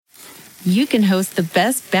you can host the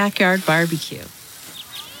best backyard barbecue.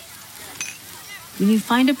 When you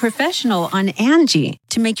find a professional on Angie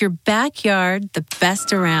to make your backyard the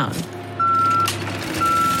best around.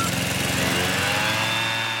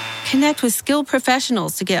 Connect with skilled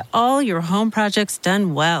professionals to get all your home projects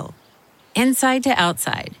done well. Inside to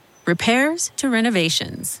outside, repairs to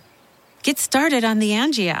renovations. Get started on the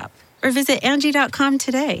Angie app or visit Angie.com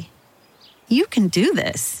today. You can do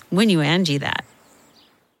this when you Angie that.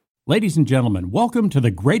 Ladies and gentlemen, welcome to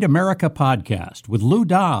the Great America Podcast with Lou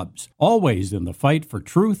Dobbs, always in the fight for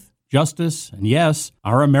truth, justice, and yes,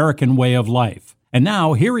 our American way of life. And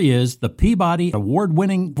now, here he is, the Peabody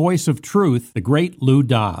Award-winning voice of truth, the great Lou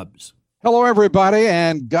Dobbs. Hello, everybody,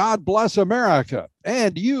 and God bless America.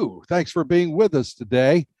 And you, thanks for being with us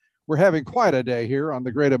today. We're having quite a day here on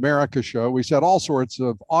the Great America Show. We set all sorts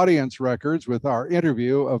of audience records with our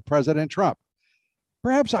interview of President Trump.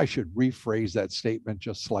 Perhaps I should rephrase that statement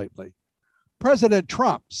just slightly. President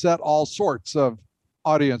Trump set all sorts of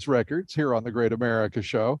audience records here on the Great America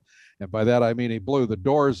Show. And by that, I mean he blew the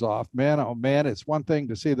doors off. Man, oh man, it's one thing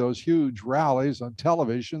to see those huge rallies on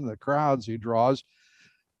television, the crowds he draws,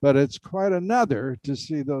 but it's quite another to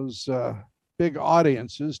see those big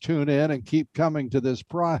audiences tune in and keep coming to this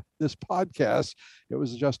podcast. It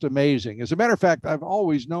was just amazing. As a matter of fact, I've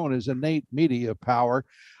always known his innate media power.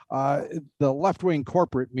 The left-wing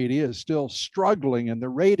corporate media is still struggling in the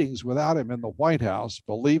ratings without him in the White House,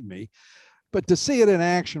 believe me. But to see it in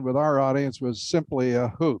action with our audience was simply a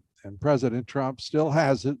hoot. And President Trump still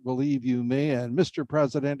has it, believe you me. And Mr.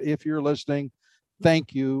 President, if you're listening,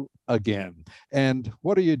 thank you again. And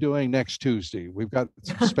what are you doing next Tuesday? We've got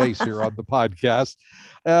some space here on the podcast.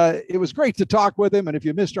 It was great to talk with him. And if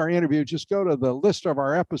you missed our interview, just go to the list of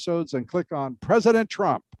our episodes and click on President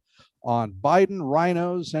Trump on Biden,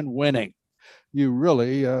 rhinos, and winning. You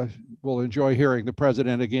really will enjoy hearing the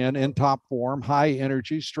president again in top form, high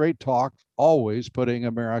energy, straight talk, always putting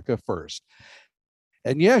America first.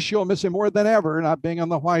 And yes, you'll miss him more than ever not being in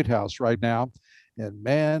the White House right now. And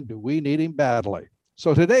man, do we need him badly.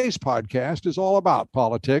 So today's podcast is all about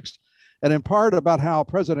politics and in part about how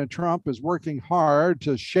President Trump is working hard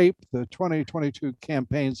to shape the 2022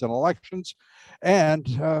 campaigns and elections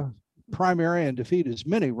and primary and defeat as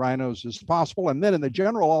many rhinos as possible. And then in the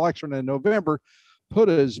general election in November, put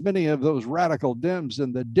as many of those radical Dems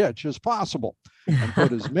in the ditch as possible and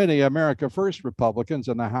put as many America First Republicans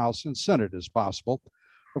in the House and Senate as possible.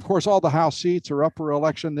 Of course, all the House seats are up for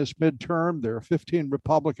election this midterm. There are 15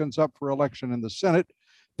 Republicans up for election in the Senate,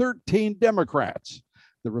 13 Democrats.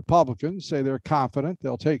 The Republicans say they're confident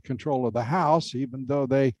they'll take control of the House, even though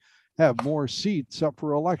they have more seats up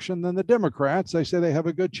for election than the Democrats. They say they have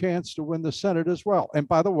a good chance to win the Senate as well. And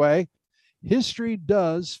by the way, history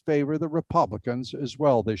does favor the Republicans as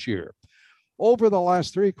well this year. Over the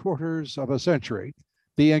last 3/4 of a century,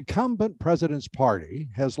 the incumbent president's party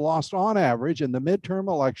has lost on average in the midterm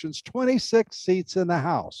elections 26 seats in the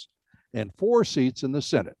House and 4 seats in the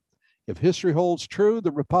Senate. If history holds true,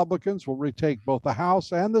 the Republicans will retake both the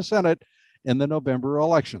House and the Senate in the November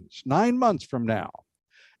elections, 9 months from now.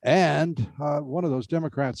 And one of those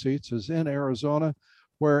Democrat seats is in Arizona,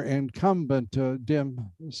 where incumbent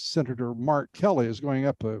Dem Senator Mark Kelly is going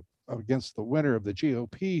up against the winner of the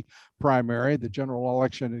GOP primary. The general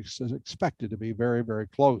election is expected to be very, very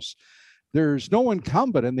close. There's no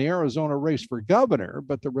incumbent in the Arizona race for governor,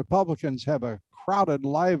 but the Republicans have a crowded,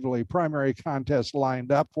 lively primary contest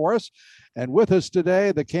lined up for us. And with us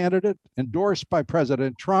today, the candidate endorsed by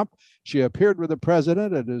President Trump. She appeared with the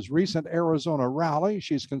president at his recent Arizona rally.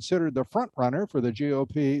 She's considered the front runner for the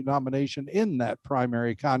GOP nomination in that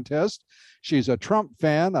primary contest. She's a Trump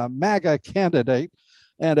fan, a MAGA candidate,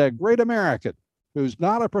 and a great American who's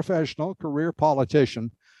not a professional career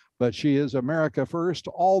politician, but she is America First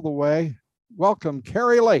all the way. Welcome,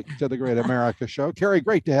 Kari Lake, to the Great America Show. Kari,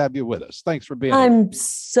 great to have you with us. Thanks for being here. I'm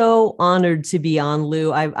so honored to be on,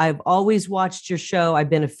 Lou. I've always watched your show. I've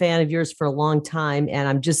been a fan of yours for a long time, and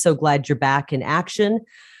I'm just so glad you're back in action.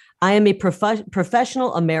 I am a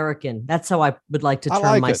professional American. That's how I would like to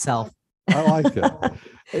term myself. I like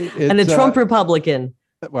it. And a Trump Republican.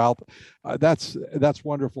 Well, that's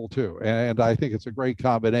wonderful too. And I think it's a great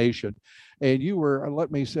combination. And you were,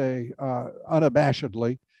 let me say,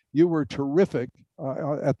 unabashedly, you were terrific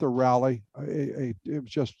at the rally. It was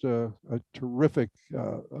just a terrific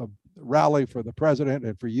rally for the president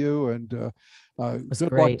and for you. And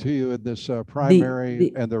good luck to you in this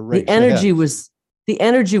primary and the race. The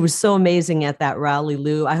energy was so amazing at that rally,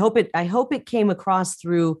 Lou. I hope it came across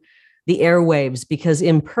through the airwaves, because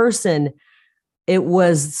in person it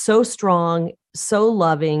was so strong, so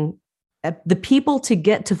loving. the people to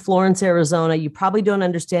get to Florence, Arizona, you probably don't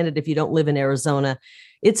understand it if you don't live in Arizona.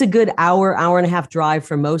 It's a good hour and a half drive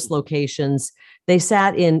from most locations. They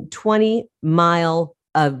sat in 20-mile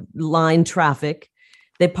line traffic.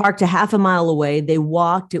 They parked a half a mile away. They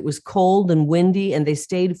walked. It was cold and windy, and they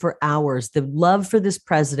stayed for hours. The love for this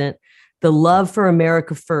president, the love for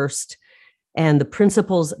America first, and the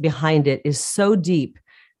principles behind it is so deep.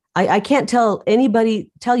 I can't tell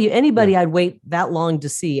you anybody I'd wait that long to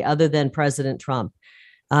see other than President Trump.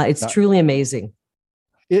 It's truly amazing.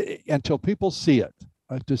 Until people see it,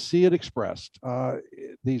 to see it expressed.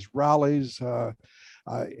 These rallies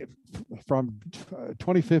from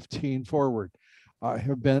 2015 forward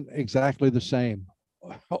have been exactly the same.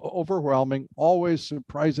 Overwhelming, always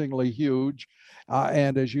surprisingly huge.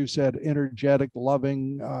 And as you said, energetic,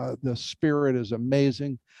 loving. The spirit is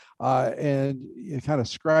amazing. And you kind of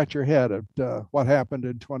scratch your head at what happened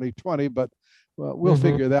in 2020, but we'll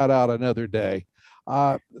figure that out another day.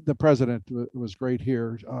 The president was great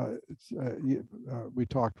here. We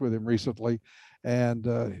talked with him recently, and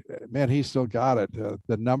man, he still got it.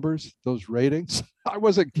 The numbers, those ratings, I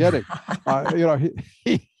wasn't kidding.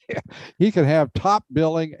 He can have top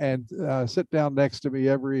billing and sit down next to me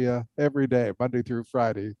every day, Monday through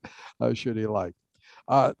Friday, should he like.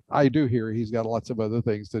 I do hear he's got lots of other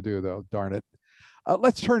things to do, though. Darn it.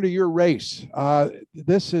 Let's turn to your race.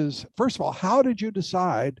 This is, first of all, how did you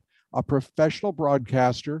decide, a professional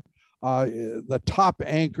broadcaster, the top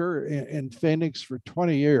anchor in Phoenix for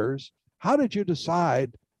 20 years, how did you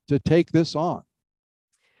decide to take this on?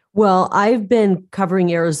 Well, I've been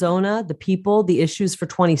covering Arizona, the people, the issues for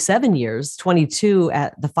 27 years, 22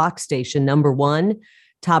 at the Fox station, number one,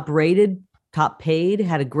 top rated, top paid,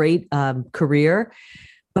 had a great career.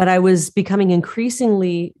 But I was becoming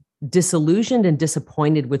increasingly disillusioned and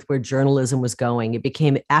disappointed with where journalism was going. It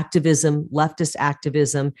became activism, leftist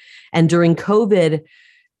activism. And during COVID,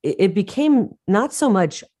 it became not so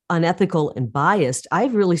much unethical and biased. I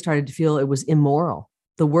really started to feel it was immoral.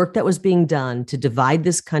 The work that was being done to divide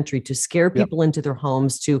this country, to scare people into their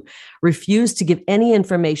homes, to refuse to give any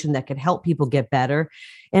information that could help people get better.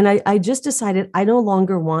 And I just decided I no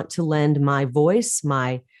longer want to lend my voice,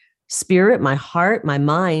 my spirit, my heart, my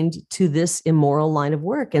mind to this immoral line of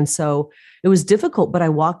work. And so it was difficult, but I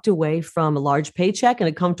walked away from a large paycheck and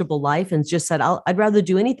a comfortable life and just said, I'd rather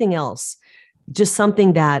do anything else, just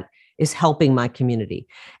something that is helping my community.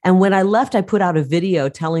 And when I left, I put out a video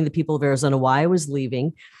telling the people of Arizona why I was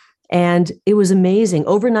leaving. And it was amazing.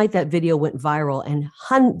 Overnight, that video went viral,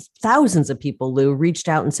 and thousands of people, Lou, reached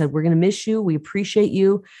out and said, we're going to miss you. We appreciate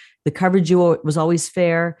you. The coverage was always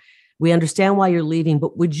fair. We understand why you're leaving,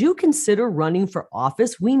 but would you consider running for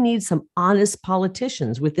office? We need some honest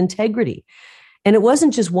politicians with integrity. And it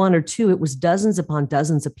wasn't just one or two, it was dozens upon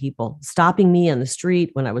dozens of people stopping me on the street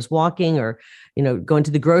when I was walking or, going to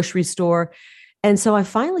the grocery store. And so I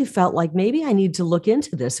finally felt like maybe I need to look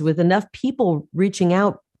into this, with enough people reaching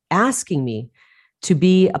out, asking me to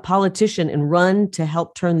be a politician and run to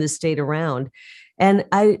help turn this state around. And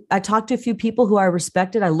I talked to a few people who I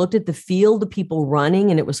respected. I looked at the field of people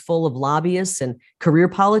running, and it was full of lobbyists and career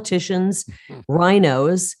politicians,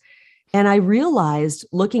 rhinos. And I realized,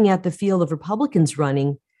 looking at the field of Republicans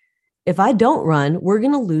running, if I don't run, we're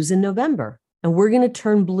going to lose in November, and we're going to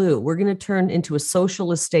turn blue. We're going to turn into a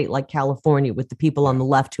socialist state like California with the people on the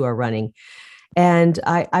left who are running. And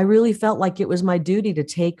I really felt like it was my duty to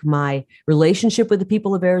take my relationship with the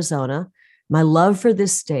people of Arizona, my love for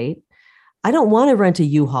this state. I don't want to rent a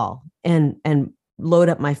U-Haul and load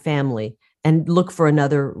up my family and look for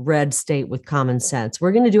another red state with common sense.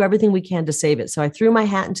 We're going to do everything we can to save it. So I threw my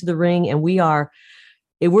hat into the ring, and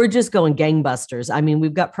we're just going gangbusters. I mean,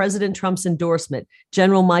 we've got President Trump's endorsement,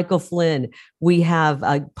 General Michael Flynn. We have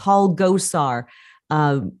Paul Gosar,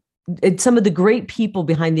 some of the great people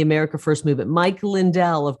behind the America First movement, Mike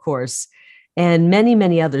Lindell, of course, and many,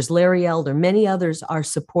 many others, Larry Elder, many others are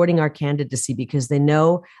supporting our candidacy because they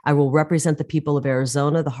know I will represent the people of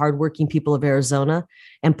Arizona, the hardworking people of Arizona,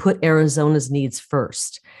 and put Arizona's needs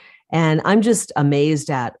first. And I'm just amazed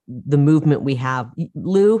at the movement we have.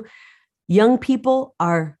 Lou, young people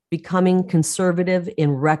are becoming conservative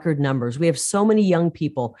in record numbers. We have so many young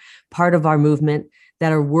people, part of our movement,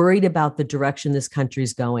 that are worried about the direction this country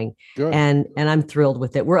is going. Good. And I'm thrilled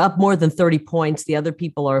with it. We're up more than 30 points. The other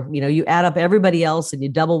people are, you add up everybody else and you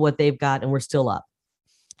double what they've got, and we're still up.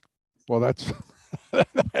 Well,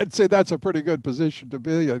 I'd say that's a pretty good position to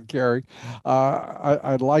be in, Kari.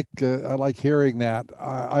 I like hearing that.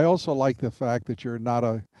 I also like the fact that you're not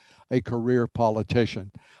a career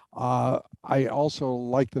politician. I also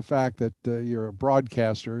like the fact that you're a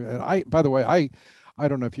broadcaster. And by the way, I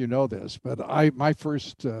don't know if you know this, but my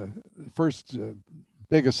first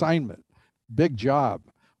big assignment, big job,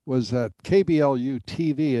 was at KBLU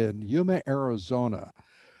TV in Yuma, Arizona.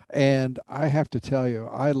 And I have to tell you,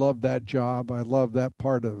 I love that job. I love that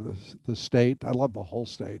part of the state. I love the whole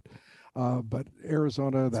state. But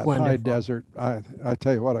Arizona, It's that high wonderful. desert, I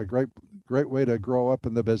tell you what, a great way to grow up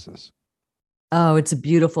in the business. Oh, it's a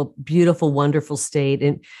beautiful, beautiful, wonderful state.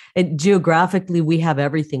 And geographically, we have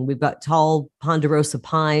everything. We've got tall ponderosa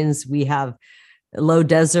pines. We have low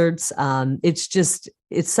deserts.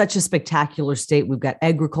 It's such a spectacular state. We've got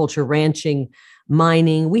agriculture, ranching,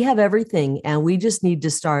 mining. We have everything. And we just need to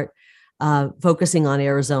start focusing on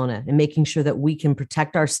Arizona and making sure that we can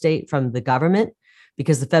protect our state from the government,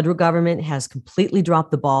 because the federal government has completely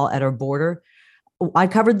dropped the ball at our border. I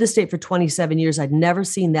covered the state for 27 years. I'd never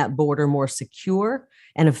seen that border more secure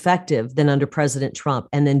and effective than under President Trump.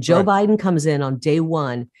 And then Joe Right. Biden comes in on day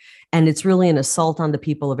one, and it's really an assault on the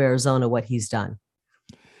people of Arizona, what he's done.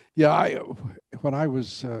 Yeah, when I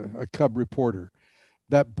was a cub reporter,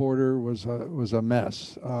 that border was a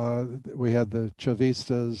mess. We had the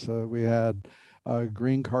Chavistas, we had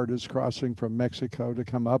green carters crossing from Mexico to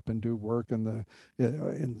come up and do work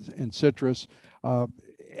in citrus,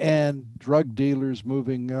 and drug dealers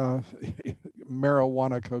moving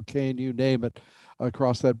marijuana, cocaine, you name it,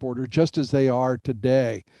 across that border, just as they are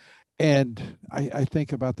today. And I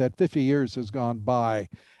think about that. 50 years has gone by,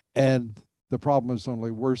 and the problem has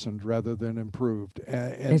only worsened rather than improved.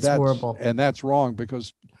 It's horrible. And that's wrong,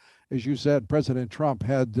 because, as you said, President Trump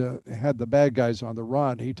had the bad guys on the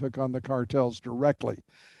run. He took on the cartels directly.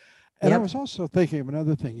 And I Yep. was also thinking of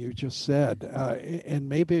another thing you just said, and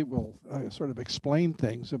maybe it will sort of explain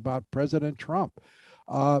things about President Trump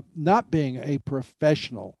not being a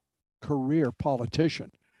professional career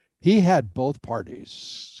politician. He had both parties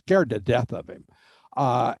scared to death of him,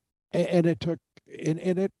 uh, and it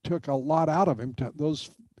took a lot out of him. Those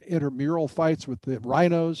intramural fights with the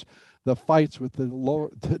rhinos, the fights with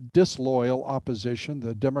the disloyal opposition,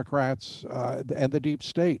 the Democrats, and the deep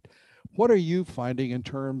state. What are you finding in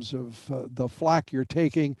terms of the flack you're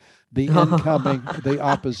taking, the incoming, the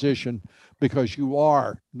opposition, because you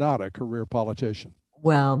are not a career politician?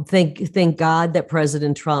 Well, thank God that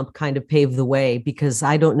President Trump kind of paved the way, because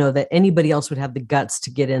I don't know that anybody else would have the guts to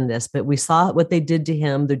get in this. But we saw what they did to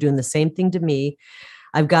him. They're doing the same thing to me.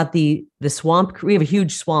 I've got the swamp. We have a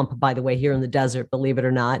huge swamp, by the way, here in the desert, believe it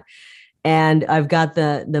or not. And I've got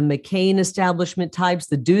the McCain establishment types,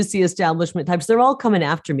 the Ducey establishment types. They're all coming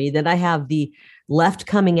after me. Then I have the left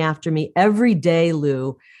coming after me every day,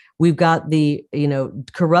 Lou. We've got the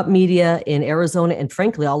corrupt media in Arizona and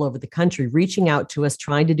frankly all over the country reaching out to us,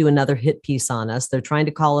 trying to do another hit piece on us. They're trying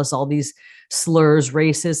to call us all these slurs,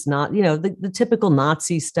 racist, not the typical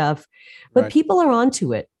Nazi stuff. But Right. people are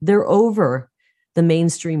onto it. They're over the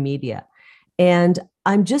mainstream media, and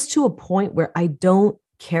I'm just to a point where I don't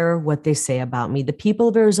care what they say about me. The people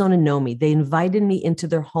of Arizona know me. They invited me into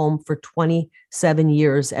their home for 27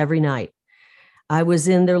 years every night. I was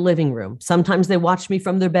in their living room. Sometimes they watch me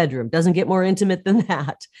from their bedroom. Doesn't get more intimate than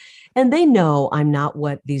that. And they know I'm not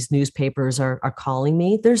what these newspapers are calling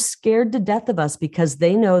me. They're scared to death of us because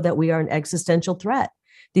they know that we are an existential threat.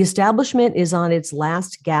 The establishment is on its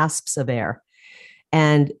last gasps of air.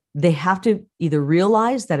 And they have to either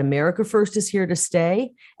realize that America First is here to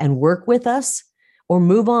stay and work with us, or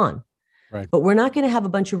move on. Right. But we're not going to have a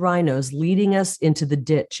bunch of rhinos leading us into the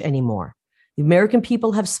ditch anymore. The American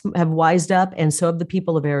people have wised up, and so have the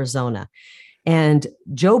people of Arizona. And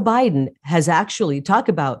Joe Biden has actually talked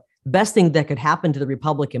about the best thing that could happen to the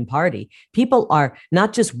Republican Party. People are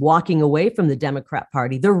not just walking away from the Democrat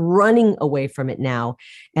Party, they're running away from it now.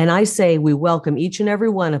 And I say we welcome each and every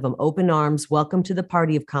one of them, open arms. Welcome to the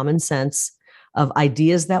party of common sense, of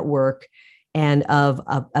ideas that work, and of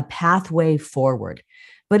a pathway forward.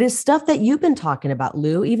 But it's stuff that you've been talking about,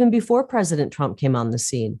 Lou, even before President Trump came on the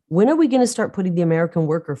scene. When are we going to start putting the American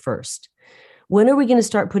worker first? When are we going to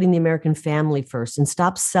start putting the American family first and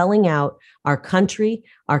stop selling out our country,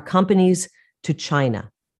 our companies to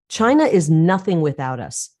China? China is nothing without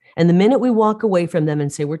us. And the minute we walk away from them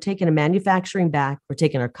and say, we're taking a manufacturing back, we're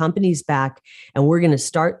taking our companies back, and we're going to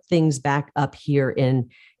start things back up here in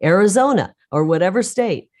Arizona or whatever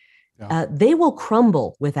state, they will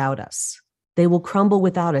crumble without us. They will crumble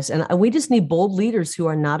without us. And we just need bold leaders who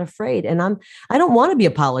are not afraid. And I don't want to be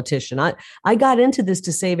a politician. I got into this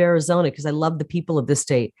to save Arizona because I love the people of this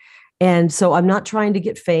state. And so I'm not trying to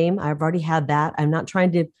get fame. I've already had that. I'm not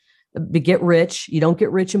trying to get rich. You don't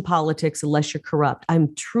get rich in politics unless you're corrupt.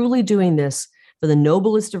 I'm truly doing this for the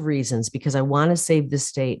noblest of reasons, because I want to save this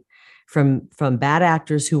state from bad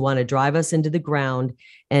actors who want to drive us into the ground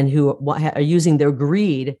and who are using their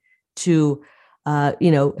greed to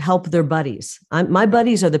help their buddies. My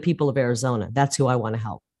buddies are the people of Arizona. That's who I want to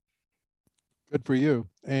help. Good for you.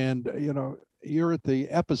 And you're at the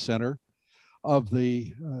epicenter of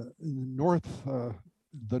the north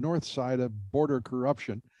side of border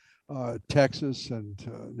corruption. Texas and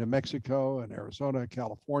New Mexico and Arizona,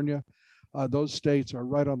 California. Those states are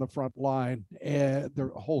right on the front line, and the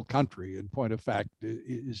whole country, in point of fact,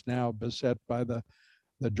 is now beset by the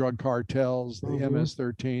drug cartels, the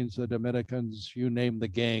MS-13s, the Dominicans, you name the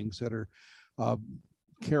gangs that are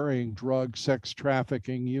carrying drugs, sex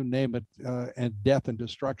trafficking, you name it, and death and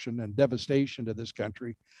destruction and devastation to this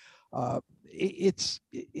country. It's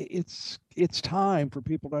time for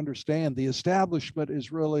people to understand the establishment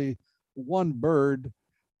is really one bird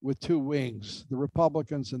with two wings, the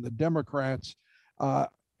Republicans and the Democrats.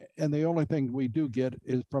 And the only thing we do get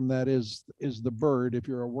is from that is the bird. If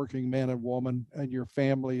you're a working man and woman and your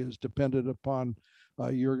family is dependent upon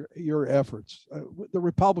your efforts, the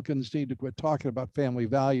Republicans need to quit talking about family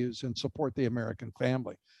values and support the American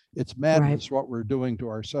family. It's madness what we're doing to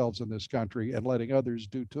ourselves in this country and letting others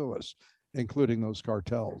do to us, including those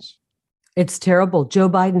cartels. It's terrible. Joe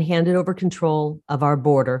Biden handed over control of our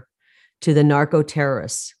border to the narco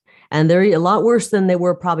terrorists. And they're a lot worse than they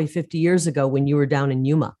were probably 50 years ago when you were down in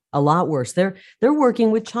Yuma. A lot worse. They're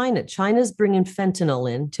working with China. China's bringing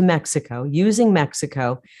fentanyl in to Mexico, using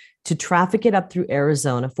Mexico to traffic it up through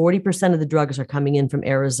Arizona. 40% of the drugs are coming in from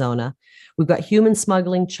Arizona. We've got human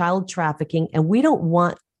smuggling, child trafficking, and we don't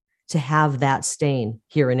want to have that stain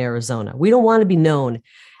here in Arizona. We don't want to be known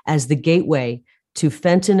as the gateway to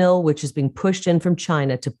fentanyl, which is being pushed in from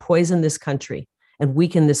China to poison this country and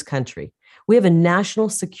weaken this country. We have a national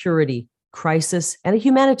security crisis and a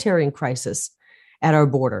humanitarian crisis at our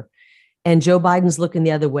border. And Joe Biden's looking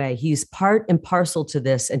the other way. He's part and parcel to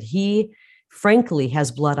this, and he, frankly,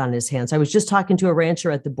 has blood on his hands. I was just talking to a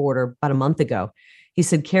rancher at the border about a month ago. He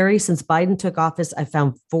said, Kari, since Biden took office, I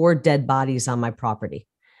found 4 dead bodies on my property.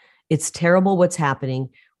 It's terrible what's happening.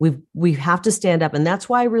 We have to stand up. And that's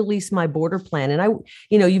why I released my border plan. And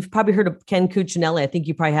you've probably heard of Ken Cuccinelli. I think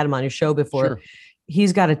you probably had him on your show before. Sure.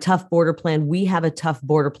 He's got a tough border plan. We have a tough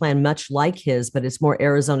border plan, much like his, but it's more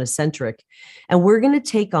Arizona centric. And we're going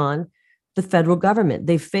to take on the federal government.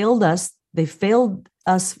 They failed us.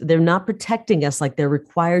 They're not protecting us like they're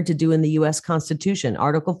required to do in the U.S. Constitution,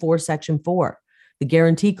 Article 4, Section 4, the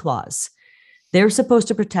guarantee clause. They're supposed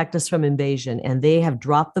to protect us from invasion, and they have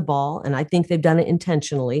dropped the ball, and I think they've done it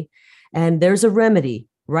intentionally. And there's a remedy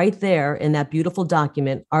right there in that beautiful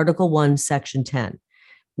document, Article 1, Section 10.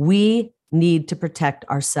 We need to protect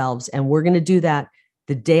ourselves, and we're going to do that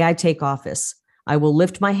the day I take office. I will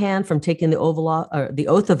lift my hand from taking the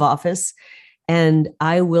oath of office, and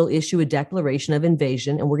I will issue a declaration of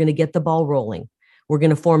invasion, and we're going to get the ball rolling. We're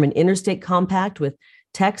going to form an interstate compact with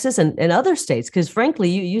Texas and other states, because frankly,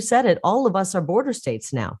 you said it, all of us are border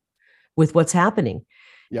states now with what's happening.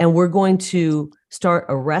 Yep. And we're going to start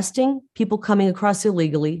arresting people coming across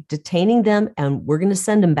illegally, detaining them, and we're going to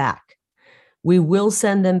send them back. We will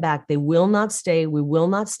send them back. They will not stay. We will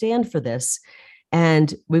not stand for this.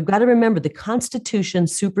 And we've got to remember the Constitution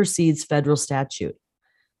supersedes federal statute.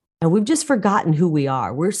 And we've just forgotten who we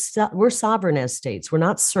are. We're sovereign as states. We're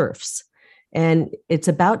not serfs. And it's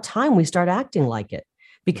about time we start acting like it,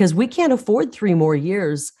 because we can't afford 3 more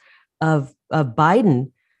years of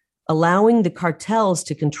Biden allowing the cartels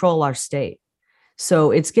to control our state.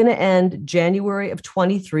 So it's going to end January of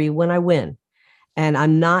 23 when I win. And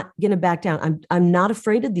I'm not going to back down. I'm not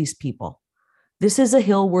afraid of these people. This is a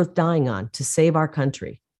hill worth dying on to save our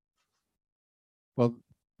country. Well,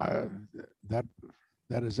 that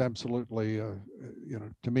is absolutely,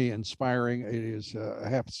 to me, inspiring. It is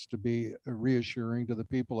has to be reassuring to the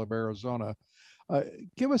people of Arizona.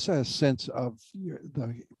 Give us a sense of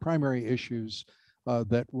the primary issues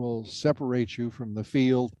that will separate you from the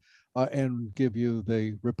field and give you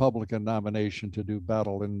the Republican nomination to do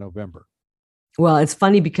battle in November. Well, it's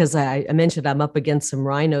funny because I mentioned I'm up against some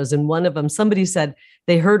rhinos, and one of them, somebody said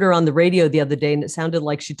they heard her on the radio the other day, and it sounded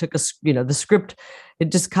like she took the script,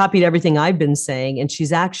 it just copied everything I've been saying, and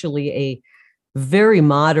she's actually a very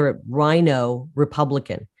moderate rhino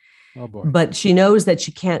Republican. Oh boy. But she knows that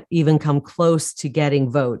she can't even come close to getting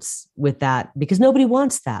votes with that because nobody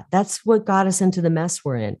wants that. That's what got us into the mess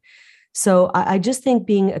we're in. So I just think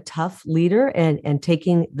being a tough leader and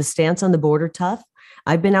taking the stance on the border tough.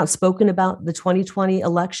 I've been outspoken about the 2020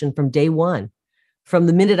 election from day one, from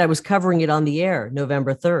the minute I was covering it on the air,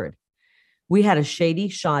 November 3rd. We had a shady,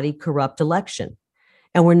 shoddy, corrupt election,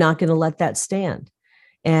 and we're not going to let that stand.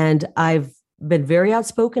 And I've been very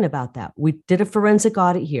outspoken about that. We did a forensic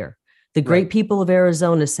audit here. The great people of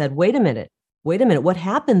Arizona said, wait a minute, what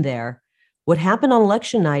happened there? What happened on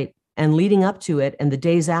election night and leading up to it and the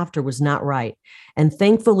days after was not right. And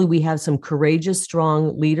thankfully, we have some courageous,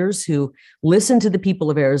 strong leaders who listened to the people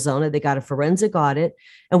of Arizona. They got a forensic audit,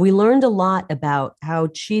 and we learned a lot about how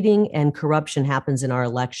cheating and corruption happens in our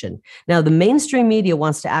election. Now, the mainstream media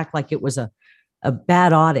wants to act like it was a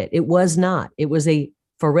bad audit. It was not. It was a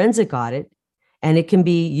forensic audit, and it can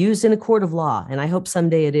be used in a court of law. And I hope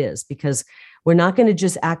someday it is, because we're not going to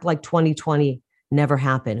just act like 2020 never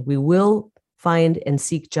happened. We will find and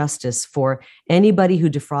seek justice for anybody who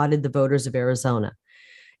defrauded the voters of Arizona.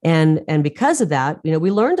 And because of that,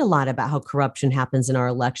 we learned a lot about how corruption happens in our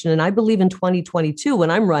election. And I believe in 2022,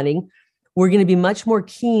 when I'm running, we're going to be much more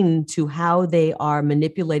keen to how they are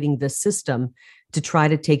manipulating the system to try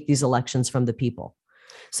to take these elections from the people.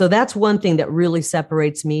 So that's one thing that really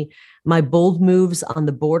separates me. My bold moves on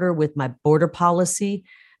the border with my border policy.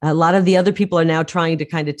 A lot of the other people are now trying to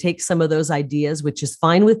kind of take some of those ideas, which is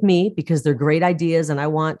fine with me because they're great ideas and I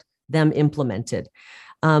want them implemented.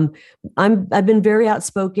 I've been very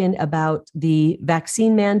outspoken about the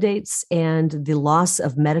vaccine mandates and the loss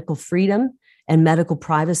of medical freedom and medical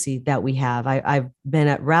privacy that we have. I've been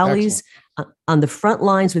at rallies on the front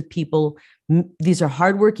lines with people. These are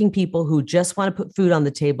hardworking people who just want to put food on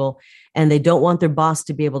the table, and they don't want their boss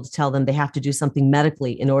to be able to tell them they have to do something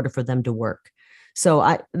medically in order for them to work.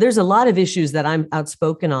 So there's a lot of issues that I'm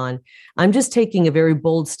outspoken on. I'm just taking a very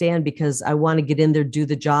bold stand because I want to get in there, do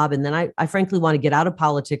the job. And then I frankly want to get out of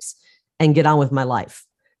politics and get on with my life.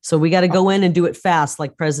 So we got to go in and do it fast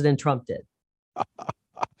like President Trump did.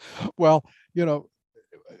 Well,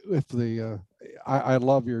 if I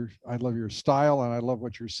love your style, and I love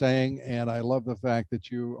what you're saying, and I love the fact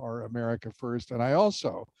that you are America first. And I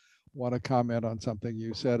also want to comment on something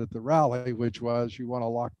you said at the rally, which was you want to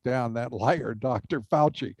lock down that liar, Dr.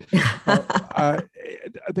 Fauci.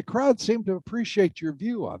 The crowd seemed to appreciate your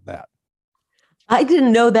view on that. I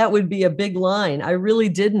didn't know that would be a big line. I really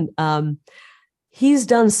didn't. He's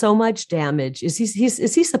done so much damage. Is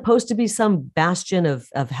he supposed to be some bastion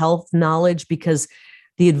of health knowledge? Because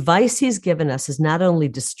the advice he's given us has not only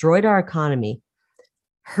destroyed our economy,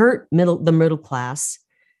 hurt the middle class,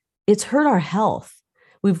 it's hurt our health.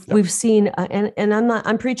 We've seen, and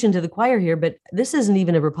I'm preaching to the choir here, but this isn't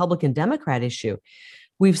even a Republican Democrat issue.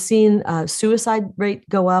 We've seen suicide rate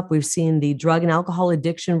go up. We've seen the drug and alcohol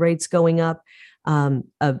addiction rates going up,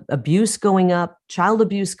 abuse going up, child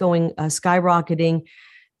abuse skyrocketing,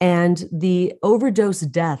 and the overdose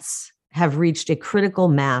deaths have reached a critical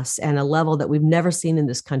mass and a level that we've never seen in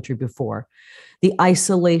this country before. The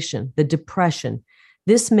isolation, the depression.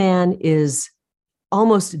 This man is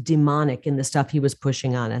almost demonic in the stuff he was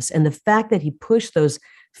pushing on us. And the fact that he pushed those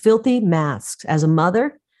filthy masks as a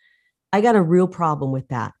mother, I got a real problem with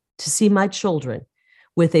that. To see my children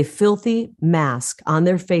with a filthy mask on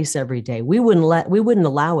their face every day, we wouldn't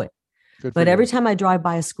allow it. But every time I drive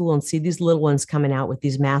by a school and see these little ones coming out with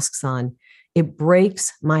these masks on, it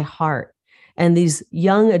breaks my heart. And these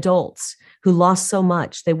young adults who lost so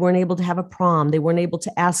much, they weren't able to have a prom. They weren't able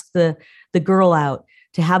to ask the girl out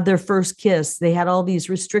to have their first kiss. They had all these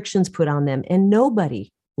restrictions put on them. And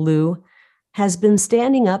nobody, Lou, has been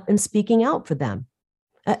standing up and speaking out for them.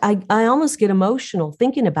 I almost get emotional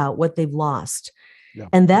thinking about what they've lost. Yeah.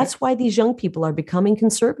 And that's why these young people are becoming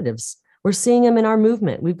conservatives. We're seeing them in our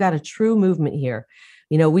movement. We've got a true movement here.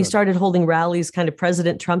 We started holding rallies kind of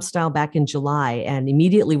President Trump style back in July, and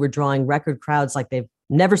immediately we're drawing record crowds like they've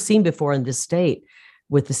never seen before in this state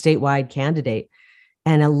with the statewide candidate.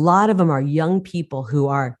 And a lot of them are young people who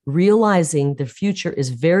are realizing their future is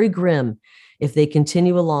very grim if they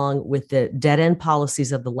continue along with the dead end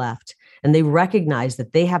policies of the left. And they recognize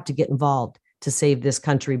that they have to get involved to save this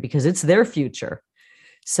country because it's their future.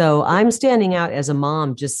 So I'm standing out as a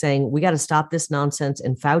mom just saying, we got to stop this nonsense.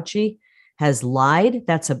 And Fauci has lied.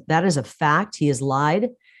 That is a fact. He has lied,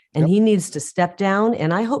 and he needs to step down.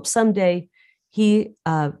 And I hope someday he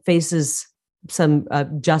faces some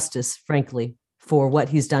justice, frankly, for what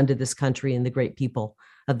he's done to this country and the great people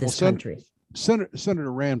of this country.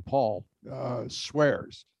 Senator Rand Paul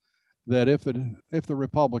swears that if the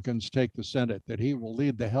Republicans take the Senate, that he will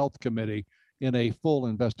lead the Health Committee in a full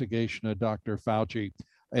investigation of Dr. Fauci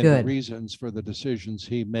and the reasons for the decisions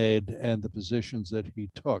he made and the positions that he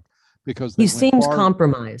took. Because he seems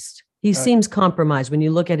compromised. He seems compromised when you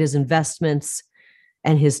look at his investments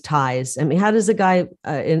and his ties. I mean, how does a guy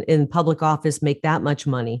in public office make that much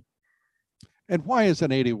money? And why is an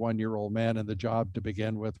 81-year-old man in the job to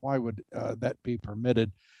begin with? Why would that be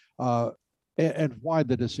permitted? And why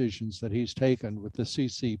the decisions that he's taken with the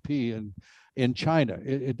CCP In China,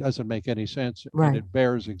 it doesn't make any sense, Right. and it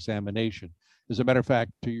bears examination. As a matter of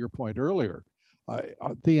fact, to your point earlier,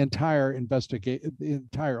 the entire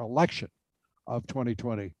election of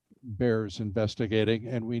 2020 bears investigating,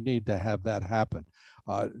 and we need to have that happen.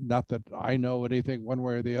 Not that I know anything one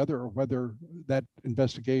way or the other, or whether that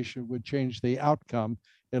investigation would change the outcome,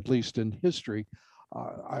 at least in history.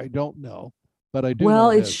 I don't know, but I do know Well,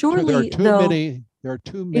 it's this. surely, There are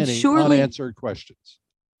too many unanswered questions.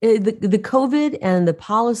 The COVID and the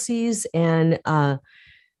policies and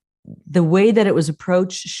the way that it was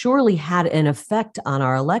approached surely had an effect on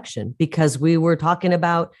our election, because we were talking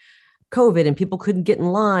about COVID and people couldn't get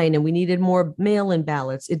in line and we needed more mail-in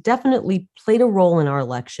ballots. It definitely played a role in our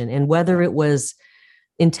election. And whether it was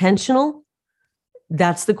intentional,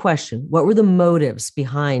 that's the question. What were the motives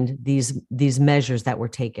behind these measures that were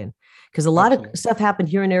taken? Because a lot of stuff happened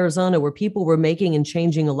here in Arizona where people were making and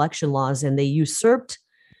changing election laws, and they usurped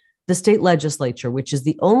the state legislature, which is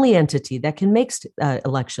the only entity that can make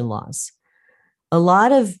election laws. A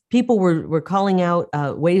lot of people were calling out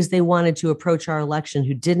ways they wanted to approach our election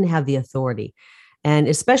who didn't have the authority, and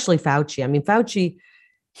especially Fauci. I mean, Fauci,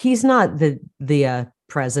 he's not the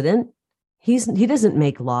president. He doesn't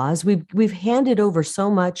make laws. We've handed over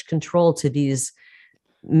so much control to these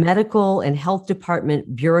medical and health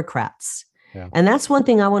department bureaucrats. Yeah. And that's one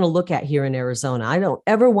thing I want to look at here in Arizona. I don't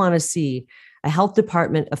ever want to see a health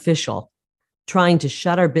department official trying to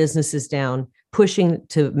shut our businesses down, pushing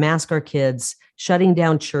to mask our kids, shutting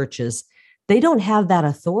down churches. They don't have that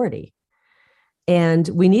authority. And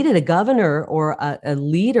we needed a governor or a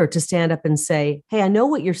leader to stand up and say, hey, I know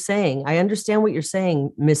what you're saying. I understand what you're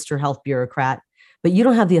saying, Mr. Health Bureaucrat, but you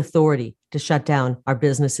don't have the authority to shut down our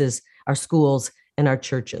businesses, our schools, and our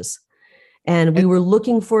churches. And we were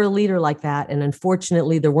looking for a leader like that. And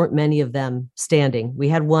unfortunately, there weren't many of them standing. We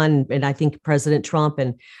had one, and I think President Trump,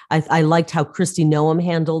 and I liked how Kristi Noem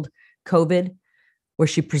handled COVID, where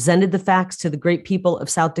she presented the facts to the great people of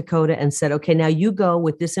South Dakota and said, okay, now you go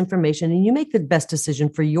with this information and you make the best decision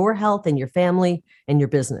for your health and your family and your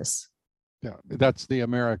business. Yeah, that's the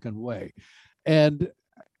American way. And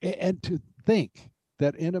to think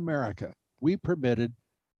that in America, we permitted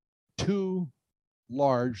the two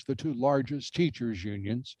largest teachers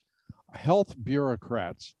unions, health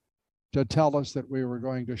bureaucrats, to tell us that we were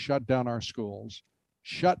going to shut down our schools,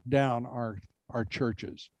 shut down our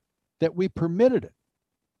churches, that we permitted it.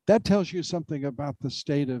 That tells you something about the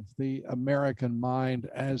state of the American mind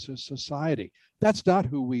as a society. That's not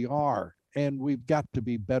who we are, and we've got to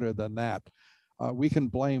be better than that. We can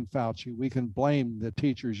blame Fauci, we can blame the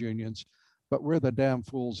teachers unions, but we're the damn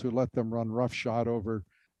fools who let them run roughshod over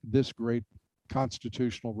this great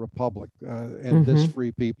constitutional republic and this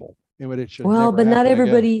free people. It should but not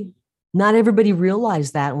everybody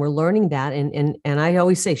realized that, and we're learning that. And I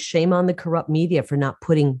always say, shame on the corrupt media for not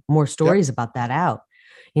putting more stories about that out.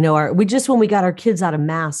 You know, when we got our kids out of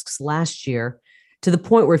masks last year, to the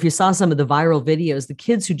point where if you saw some of the viral videos, the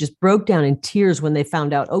kids who just broke down in tears when they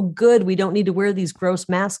found out, oh, good, we don't need to wear these gross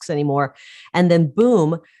masks anymore. And then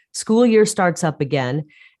boom, school year starts up again.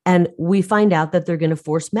 And we find out that they're going to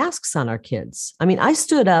force masks on our kids. I mean, I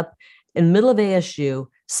stood up in the middle of ASU,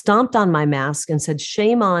 stomped on my mask and said,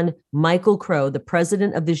 shame on Michael Crow, the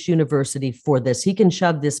president of this university, for this. He can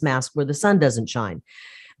shove this mask where the sun doesn't shine.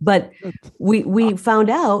 But we found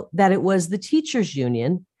out that it was the teachers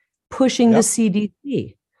union pushing the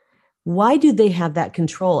CDC. Why do they have that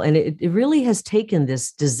control? And it really has taken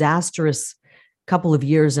this disastrous couple of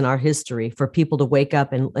years in our history for people to wake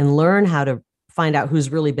up and learn how to find out who's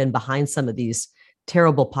really been behind some of these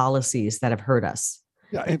terrible policies that have hurt us.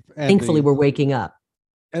 Yeah, and thankfully, we're waking up.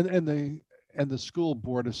 And the school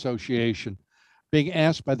board association being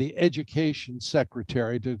asked by the education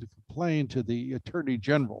secretary to complain to the attorney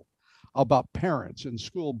general about parents in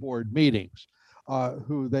school board meetings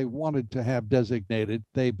who they wanted to have designated,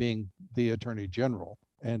 they being the attorney general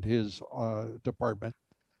and his department,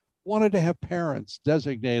 wanted to have parents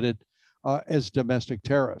designated as domestic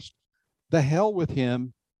terrorists. The hell with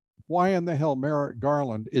him. Why in the hell Merrick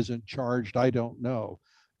Garland isn't charged, I don't know.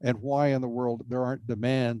 And why in the world there aren't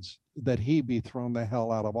demands that he be thrown the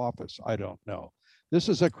hell out of office, I don't know. This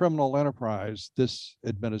is a criminal enterprise, this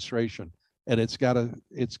administration, and it's got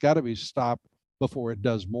to be stopped before it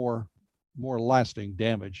does more lasting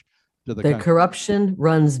damage to the country. Corruption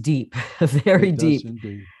runs deep, very deep.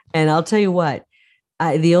 Indeed. And I'll tell you what,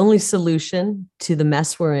 the only solution to the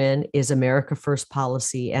mess we're in is America First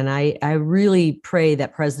policy. And I really pray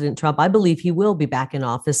that President Trump, I believe he will be back in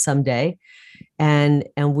office someday, and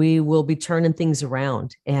we will be turning things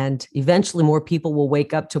around. And eventually more people will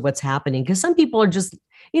wake up to what's happening, because some people are just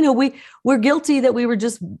we're guilty that we were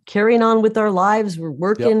just carrying on with our lives. We're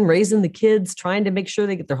working, Yep. raising the kids, trying to make sure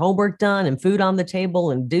they get their homework done and food on the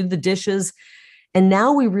table and do the dishes. And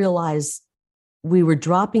now we realize we were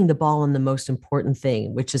dropping the ball on the most important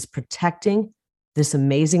thing, which is protecting this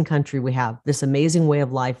amazing country we have, this amazing way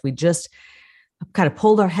of life. We just kind of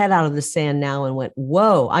pulled our head out of the sand now and went,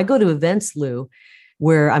 whoa. I go to events, Lou,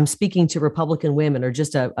 where I'm speaking to Republican women or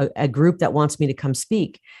just a group that wants me to come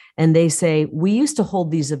speak. And they say, we used to hold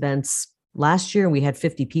these events last year and we had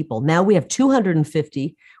 50 people. Now we have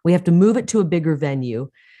 250. We have to move it to a bigger venue.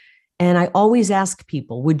 And I always ask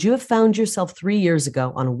people, would you have found yourself 3 years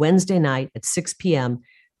ago on a Wednesday night at 6 p.m.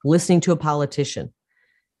 listening to a politician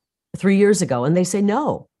 3 years ago? And they say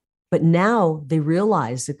no. But now they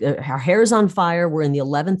realize that our hair is on fire. We're in the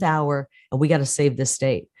 11th hour and we got to save this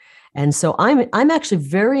state. And so I'm actually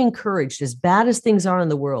very encouraged, as bad as things are in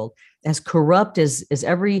the world, as corrupt as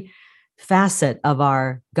every facet of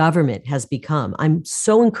our government has become. I'm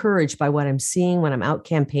so encouraged by what I'm seeing when I'm out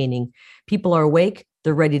campaigning. People are awake.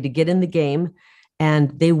 They're ready to get in the game,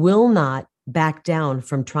 and they will not back down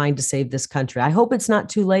from trying to save this country. I hope it's not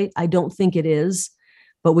too late. I don't think it is,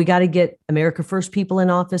 but we got to get America First people in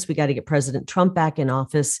office. We got to get President Trump back in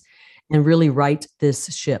office and really right this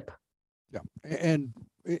ship. Yeah. And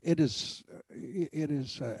it is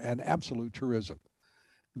an absolute truism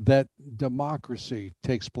that democracy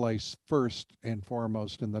takes place first and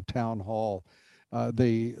foremost in the town hall,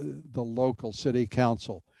 the local city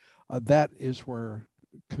council. That is where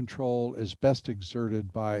control is best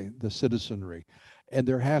exerted by the citizenry, and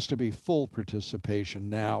there has to be full participation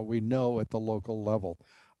now. We know at the local level.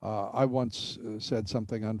 I once said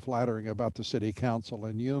something unflattering about the city council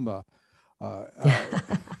in Yuma.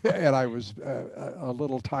 And I was a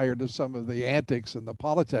little tired of some of the antics and the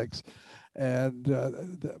politics.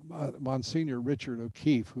 And Monsignor Richard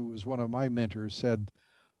O'Keefe, who was one of my mentors, said,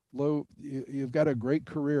 Lou, you've got a great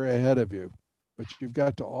career ahead of you, but you've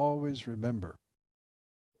got to always remember,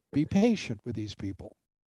 be patient with these people.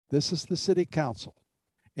 This is the city council,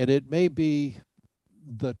 and it may be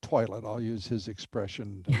the toilet. I'll use his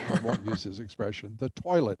expression. I won't use his expression, the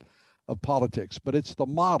toilet of politics, but it's the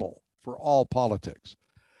model for all politics.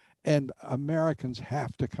 And Americans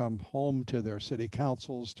have to come home to their city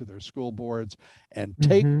councils, to their school boards, and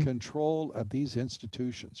take control of these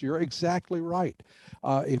institutions. You're exactly right.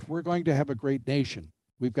 If we're going to have a great nation,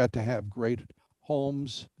 we've got to have great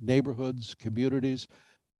homes, neighborhoods, communities,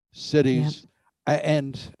 cities,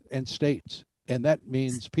 and states. And that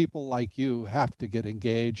means people like you have to get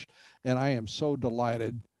engaged. And I am so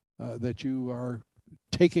delighted that you are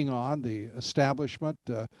taking on the establishment,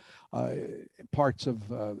 parts of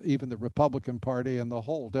even the Republican Party and the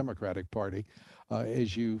whole Democratic Party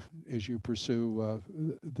as you pursue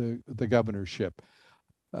the governorship.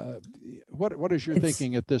 What is your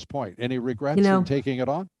thinking at this point? Any regrets in taking it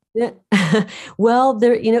on? Yeah. Well,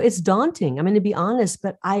 it's daunting. I'm going to be honest,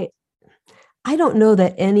 but I don't know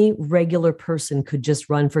that any regular person could just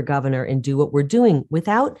run for governor and do what we're doing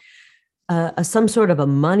without some sort of a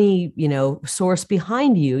money, source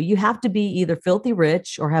behind you. You have to be either filthy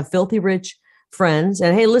rich or have filthy rich friends.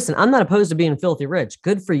 And hey, listen, I'm not opposed to being filthy rich.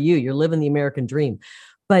 Good for you. You're living the American dream.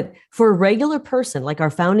 But for a regular person, like our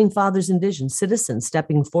founding fathers envisioned, citizens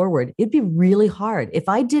stepping forward, it'd be really hard. If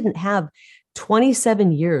I didn't have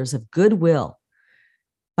 27 years of goodwill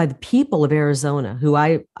by the people of Arizona, who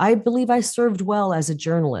I believe I served well as a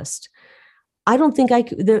journalist, I don't think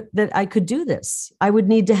that I could do this. I would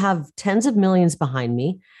need to have tens of millions behind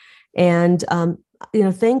me. And,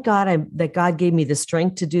 thank God that God gave me the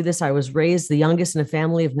strength to do this. I was raised the youngest in a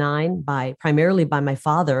family of 9 primarily by my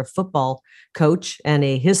father, a football coach and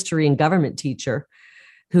a history and government teacher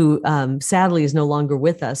who sadly is no longer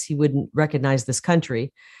with us. He wouldn't recognize this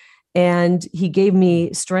country. And he gave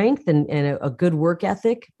me strength and a good work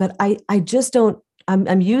ethic. But I just don't.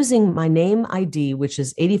 I'm using my name ID, which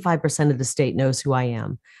is 85% of the state knows who I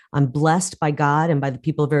am. I'm blessed by God and by the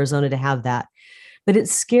people of Arizona to have that. But it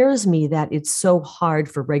scares me that it's so hard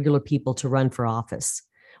for regular people to run for office.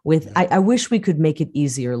 I wish we could make it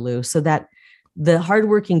easier, Lou, so that the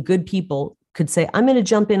hardworking, good people could say, I'm going to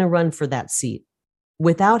jump in and run for that seat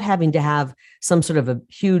without having to have some sort of a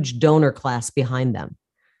huge donor class behind them.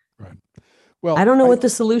 Right. Well, I don't know what the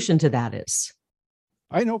solution to that is.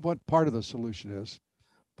 I know what part of the solution is.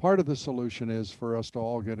 Part of the solution is for us to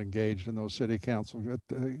all get engaged in those city councils,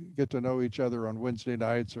 get to know each other on Wednesday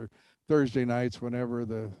nights or Thursday nights, whenever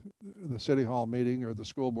the city hall meeting or the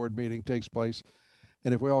school board meeting takes place.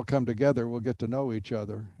 And if we all come together, we'll get to know each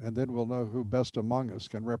other, and then we'll know who best among us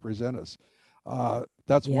can represent us.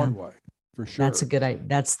 That's one way. for sure. That's a good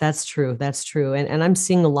idea. That's true. That's true. And I'm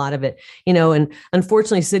seeing a lot of it, and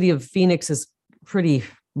unfortunately, city of Phoenix is pretty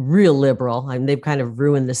real liberal. I mean, they've kind of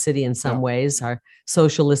ruined the city in some ways. Our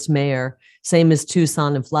socialist mayor, same as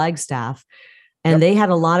Tucson and Flagstaff. And they had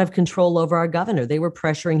a lot of control over our governor. They were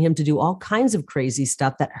pressuring him to do all kinds of crazy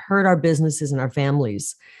stuff that hurt our businesses and our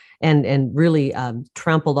families and really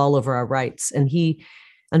trampled all over our rights. And he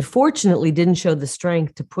unfortunately didn't show the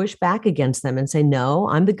strength to push back against them and say, no,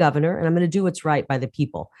 I'm the governor and I'm going to do what's right by the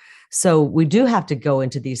people. So we do have to go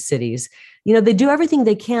into these cities. They do everything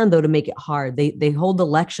they can, though, to make it hard. They hold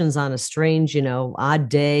elections on a strange, odd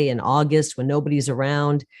day in August when nobody's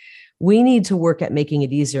around. We need to work at making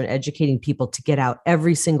it easier and educating people to get out.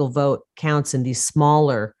 Every single vote counts in these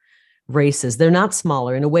smaller races. They're not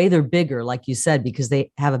smaller. In a way, they're bigger, like you said, because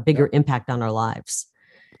they have a bigger impact on our lives.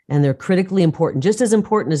 And they're critically important, just as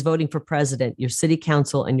important as voting for president, your city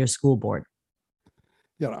council, and your school board.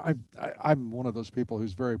 I'm one of those people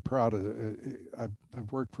who's very proud of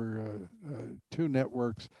I've worked for 2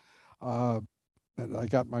 networks. And I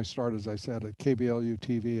got my start, as I said, at KBLU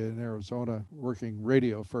TV in Arizona, working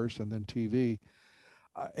radio first and then TV.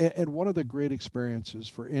 And one of the great experiences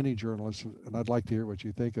for any journalist, and I'd like to hear what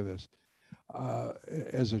you think of this,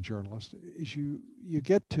 as a journalist, is you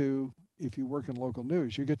get to, if you work in local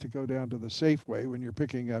news, you get to go down to the Safeway when you're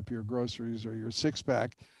picking up your groceries or your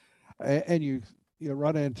 6-pack, and you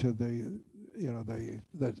run into the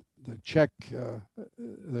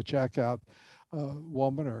checkout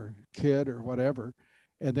woman or kid or whatever,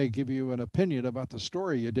 and they give you an opinion about the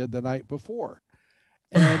story you did the night before.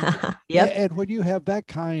 And, and when you have that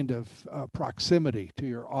kind of proximity to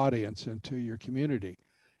your audience and to your community,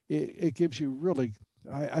 it gives you really,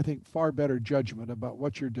 I think, far better judgment about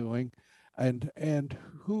what you're doing and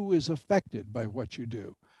who is affected by what you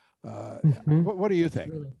do. What do you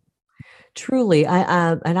think? Truly,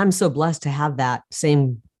 and I'm so blessed to have that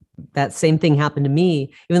same thing happen to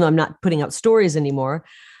me, even though I'm not putting out stories anymore,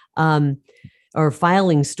 or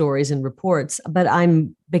filing stories and reports. But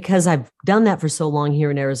because I've done that for so long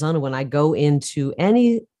here in Arizona, when I go into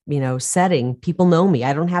any setting, people know me.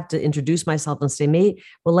 I don't have to introduce myself and say,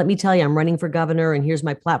 well, let me tell you, I'm running for governor and here's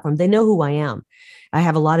my platform. They know who I am. I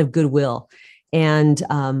have a lot of goodwill, and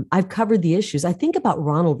I've covered the issues. I think about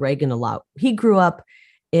Ronald Reagan a lot. He grew up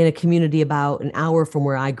in a community about an hour from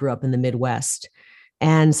where I grew up in the Midwest.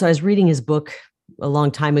 And so I was reading his book a long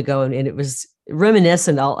time ago, and it was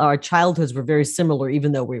reminiscent. Our childhoods were very similar,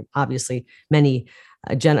 even though we're obviously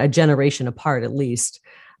a generation apart at least.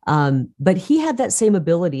 But he had that same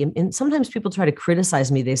ability. And sometimes people try to criticize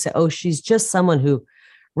me. They say, oh, she's just someone who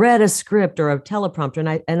read a script or a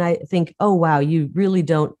teleprompter. And I think, oh, wow, you really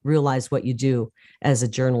don't realize what you do as a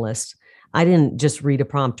journalist. I didn't just read a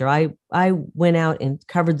prompter. I went out and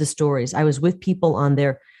covered the stories. I was with people on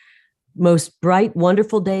their most bright,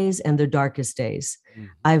 wonderful days and their darkest days. Mm-hmm.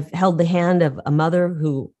 I've held the hand of a mother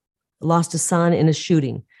who lost a son in a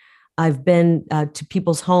shooting. I've been to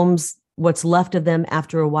people's homes, what's left of them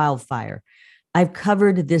after a wildfire. I've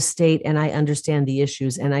covered this state and I understand the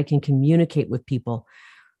issues and I can communicate with people.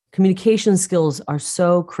 Communication skills are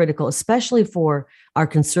so critical, especially for our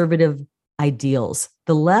conservative ideals.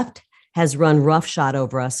 The left has run roughshod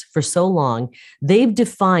over us for so long. They've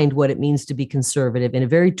defined what it means to be conservative in a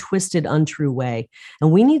very twisted, untrue way.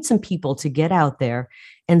 And we need some people to get out there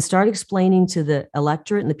and start explaining to the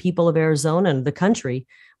electorate and the people of Arizona and the country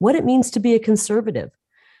what it means to be a conservative.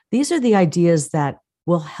 These are the ideas that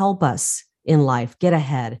will help us in life, get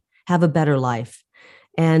ahead, have a better life.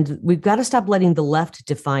 And we've got to stop letting the left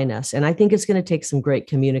define us. And I think it's going to take some great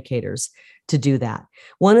communicators to do that.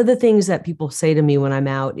 One of the things that people say to me when I'm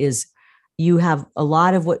out is, you have a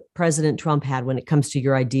lot of what President Trump had when it comes to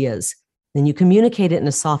your ideas. Then you communicate it in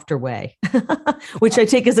a softer way, which I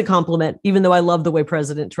take as a compliment, even though I love the way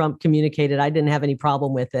President Trump communicated. I didn't have any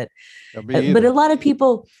problem with it. But a lot of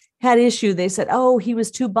people had issue. They said, oh, he was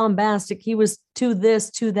too bombastic. He was too this,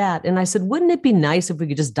 too that. And I said, wouldn't it be nice if we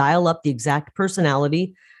could just dial up the exact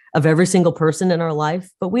personality of every single person in our life?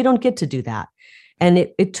 But we don't get to do that. And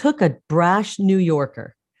it took a brash New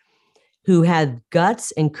Yorker who had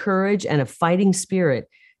guts and courage and a fighting spirit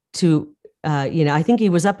to, I think he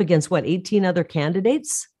was up against 18 other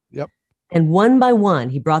candidates. Yep. And one by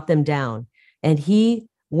one, he brought them down. And he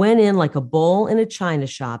went in like a bull in a china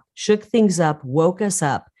shop, shook things up, woke us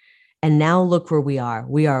up. And now look where we are.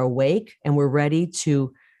 We are awake and we're ready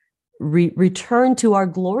to return to our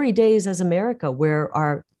glory days as America, where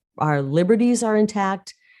our liberties are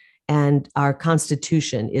intact and our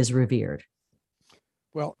Constitution is revered.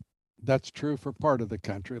 Well, that's true for part of the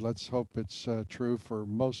country. Let's hope it's true for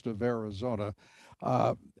most of Arizona.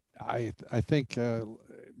 I think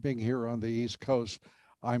being here on the East Coast,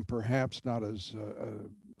 I'm perhaps not as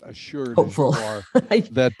assured Hopeful. as you are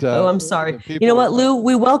that. Oh, I'm sorry. You know what, Lou?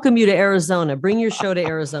 We welcome you to Arizona. Bring your show to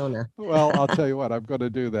Arizona. Well, I'll tell you what, I'm going to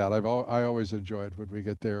do that. I always enjoy it when we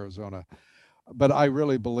get to Arizona. But I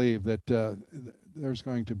really believe that there's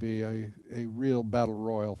going to be a real battle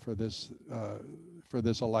royal for this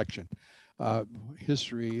election.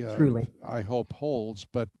 History, Truly, I hope, holds,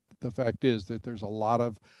 but the fact is that there's a lot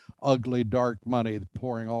of ugly, dark money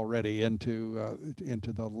pouring already into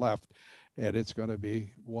the left, and it's going to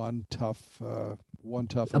be one tough a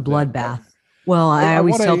event. bloodbath. Well, I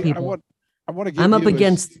always tell people I want to give I'm up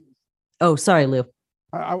against. Oh, sorry, Lou.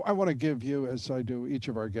 I want to give you, as I do each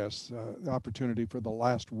of our guests, the opportunity for the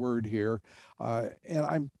last word here, and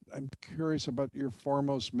I'm curious about your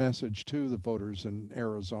foremost message to the voters in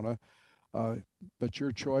Arizona. But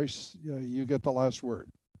your choice, you get the last word.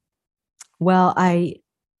 Well,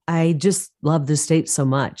 I just love the state so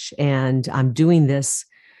much, and I'm doing this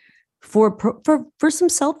for some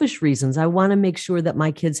selfish reasons. I want to make sure that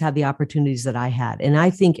my kids have the opportunities that I had. And I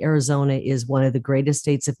think Arizona is one of the greatest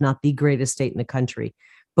states, if not the greatest state in the country,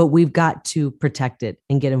 but we've got to protect it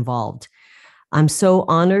and get involved. I'm so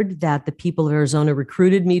honored that the people of Arizona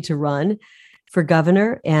recruited me to run for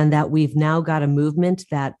governor, and that we've now got a movement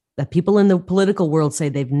that people in the political world say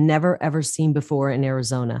they've never, ever seen before in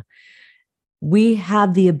Arizona. We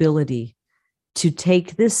have the ability to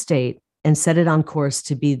take this state and set it on course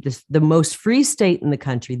to be the most free state in the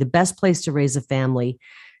country, the best place to raise a family,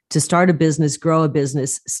 to start a business, grow a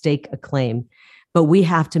business, stake a claim. But we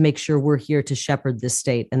have to make sure we're here to shepherd this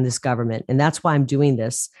state and this government. And that's why I'm doing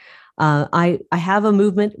this. I have a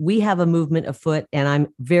movement. We have a movement afoot, and I'm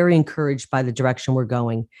very encouraged by the direction we're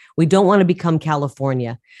going. We don't want to become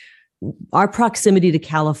California. Our proximity to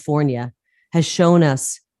California has shown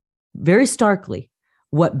us very starkly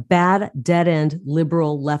what bad, dead-end,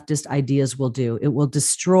 liberal, leftist ideas will do. It will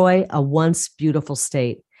destroy a once beautiful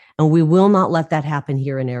state, and we will not let that happen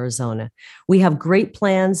here in Arizona. We have great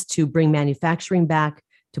plans to bring manufacturing back,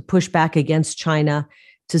 to push back against China,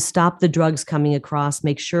 to stop the drugs coming across,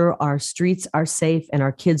 make sure our streets are safe and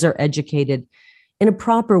our kids are educated in a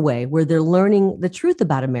proper way where they're learning the truth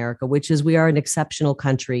about America, which is we are an exceptional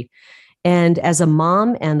country. And as a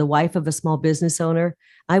mom and the wife of a small business owner,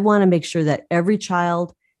 I want to make sure that every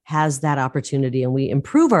child has that opportunity and we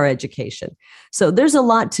improve our education. So there's a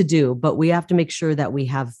lot to do, but we have to make sure that we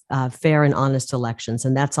have fair and honest elections.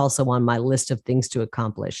 And that's also on my list of things to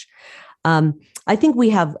accomplish. I think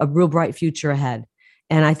we have a real bright future ahead.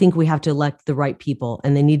 And I think we have to elect the right people,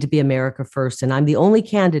 and they need to be America first. And I'm the only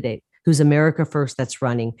candidate who's America first that's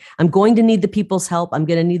running. I'm going to need the people's help. I'm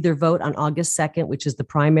going to need their vote on August 2nd, which is the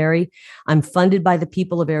primary. I'm funded by the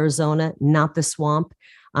people of Arizona, not the swamp.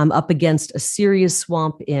 I'm up against a serious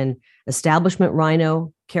swamp in establishment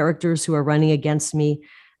rhino characters who are running against me,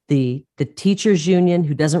 the teachers union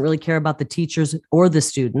who doesn't really care about the teachers or the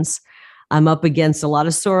students. I'm up against a lot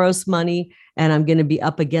of Soros money, and I'm going to be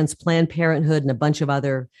up against Planned Parenthood and a bunch of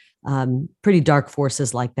other pretty dark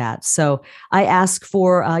forces like that. So I ask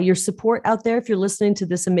for your support out there. If you're listening to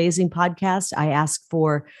this amazing podcast, I ask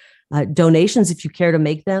for donations if you care to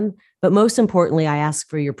make them. But most importantly, I ask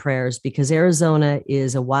for your prayers, because Arizona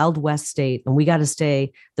is a Wild West state, and we got to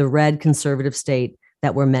stay the red conservative state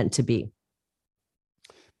that we're meant to be.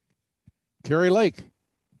 Kari Lake,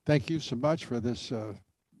 thank you so much for this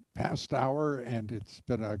past hour, and it's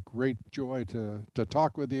been a great joy to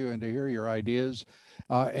talk with you and to hear your ideas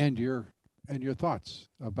and your thoughts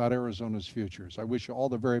about Arizona's futures. I wish you all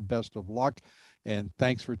the very best of luck, and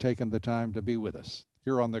thanks for taking the time to be with us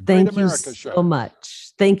here on the Great America Show. Thank you so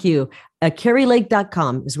much. Thank you.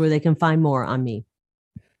 KariLake.com is where they can find more on me.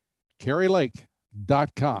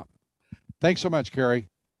 KariLake.com. Thanks so much, Kari.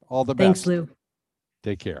 All the best. Thanks, Lou.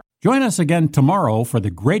 Take care. Join us again tomorrow for the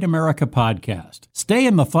Great America Podcast. Stay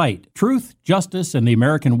in the fight. Truth, justice, and the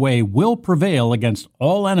American way will prevail against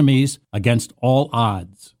all enemies, against all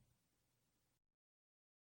odds.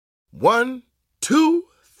 1, 2,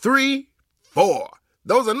 3, 4.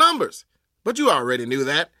 Those are numbers, but you already knew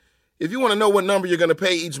that. If you want to know what number you're going to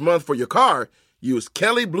pay each month for your car, use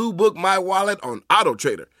Kelley Blue Book My Wallet on Auto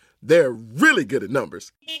Trader. They're really good at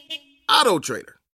numbers. Auto Trader.